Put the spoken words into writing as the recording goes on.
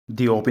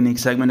The opening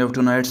segment of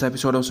tonight's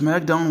episode of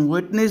SmackDown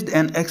witnessed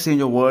an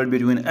exchange of words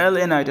between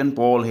LA Knight and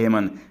Paul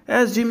Heyman.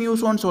 As Jimmy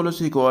Uso and Solo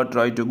Sikoa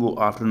tried to go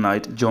after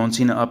Knight, John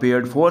Cena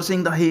appeared,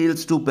 forcing the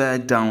heels to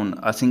back down.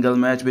 A single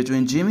match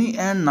between Jimmy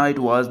and Knight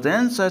was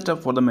then set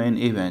up for the main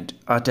event.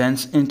 A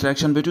tense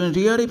interaction between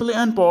Rhea Ripley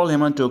and Paul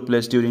Heyman took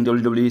place during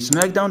WWE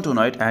SmackDown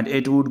tonight, and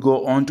it would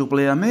go on to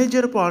play a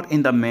major part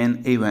in the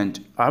main event.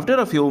 After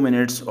a few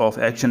minutes of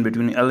action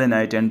between LA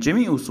Knight and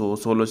Jimmy Uso,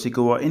 Solo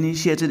Sikoa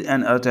initiated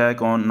an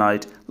attack on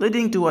Knight,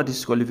 leading to a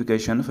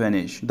disqualification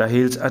finish. The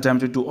heels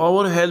attempted to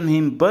overwhelm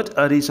him, but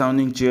a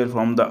resounding cheer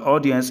from the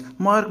audience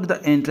marked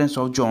the entrance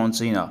of John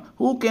Cena,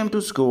 who came to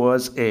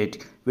Sikoa's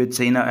aid. With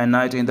Cena and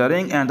Knight in the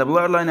ring and the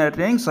Bloodline at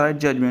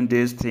ringside, Judgment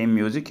Day's theme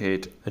music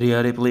hit.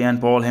 Rhea Ripley and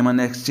Paul Heyman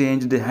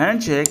exchanged the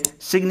handshake,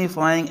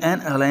 signifying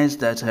an alliance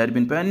that had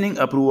been pending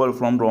approval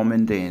from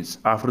Roman Reigns.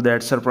 After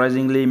that,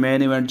 surprisingly,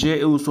 main event Jey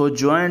Uso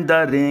joined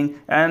the ring,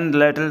 and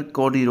later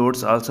Cody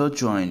Rhodes also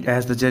joined.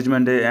 As the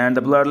Judgment Day and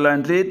the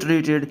Bloodline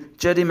retreated,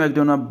 Cherry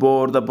McDonough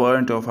bore the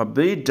brunt of a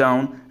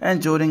beatdown,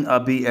 enduring a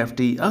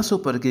BFT, a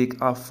super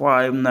kick, a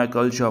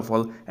five-knuckle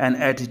shuffle, an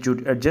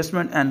attitude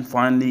adjustment, and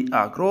finally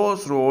a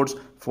crossroads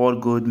for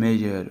good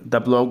measure. The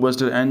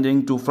blockbuster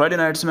ending to Friday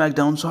Night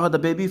SmackDown saw the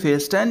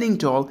babyface standing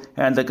tall,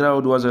 and the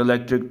crowd was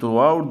electric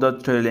throughout the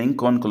thrilling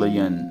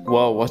conclusion.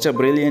 Wow, what a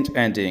brilliant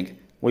ending.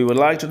 We would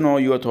like to know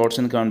your thoughts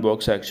in the comment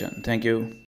box section. Thank you.